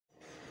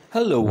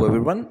Hello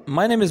everyone,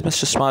 my name is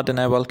Mr. Smart and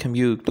I welcome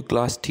you to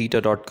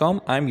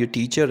classtheta.com. I'm your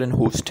teacher and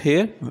host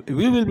here.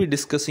 We will be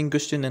discussing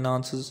question and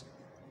answers,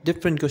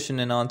 different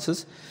question and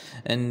answers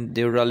and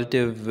their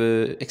relative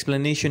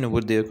explanation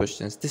over their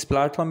questions. This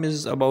platform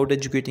is about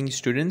educating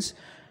students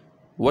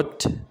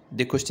what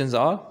their questions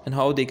are and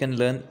how they can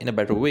learn in a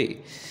better way.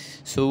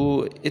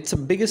 So it's the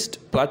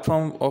biggest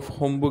platform of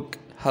homework,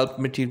 help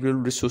material,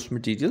 resource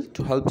material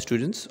to help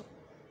students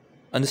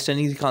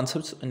understanding the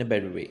concepts in a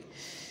better way.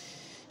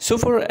 So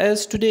for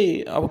as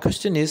today, our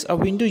question is, a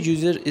Windows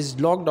user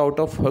is logged out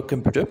of her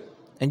computer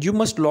and you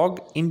must log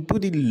into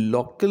the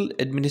local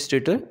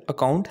administrator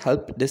account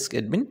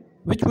HelpdeskAdmin,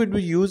 which would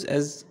be used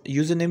as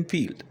username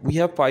field. We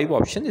have 5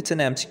 options. It's an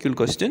MCQ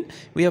question.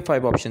 We have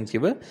 5 options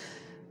given.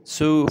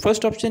 So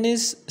first option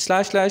is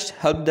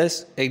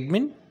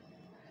 //helpdeskadmin,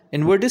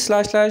 inverted /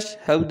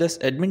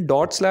 helpdeskadmin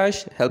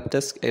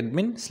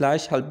 /helpdeskadmin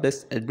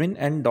 /helpdeskadmin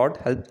and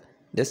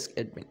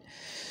 .helpdeskadmin.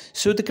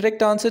 So the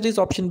correct answer is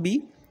option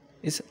B.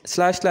 Is /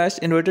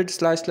 inverted /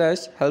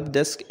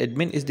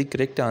 helpdeskadmin is the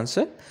correct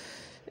answer.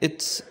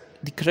 It's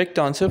the correct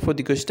answer for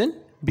the question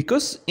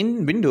because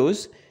in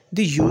Windows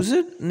the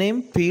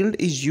username field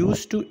is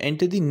used to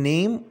enter the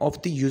name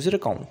of the user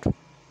account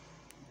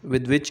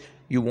with which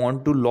you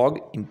want to log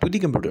into the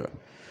computer.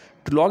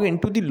 To log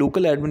into the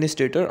local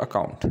administrator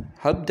account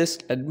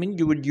HelpdeskAdmin,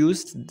 you would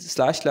use /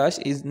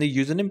 is in the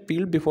username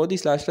field before the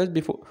 /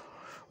 before,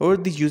 or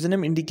the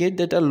username indicate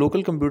that a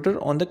local computer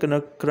on the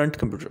current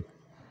computer.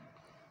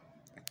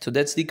 So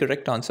that's the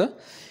correct answer.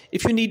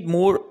 If you need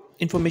more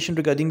information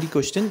regarding the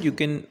question, you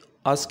can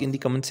ask in the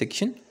comment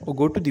section or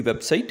go to the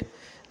website.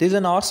 There's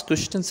an ask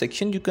question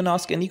section. You can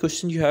ask any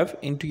question you have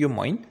into your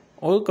mind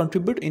or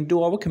contribute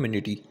into our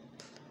community.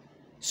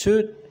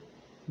 So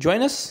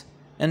join us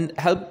and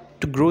help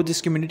to grow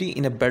this community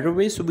in a better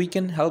way so we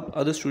can help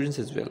other students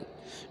as well.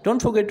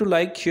 Don't forget to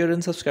like, share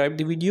and subscribe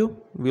the video.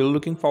 We're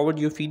looking forward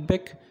to your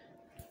feedback.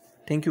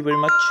 Thank you very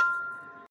much.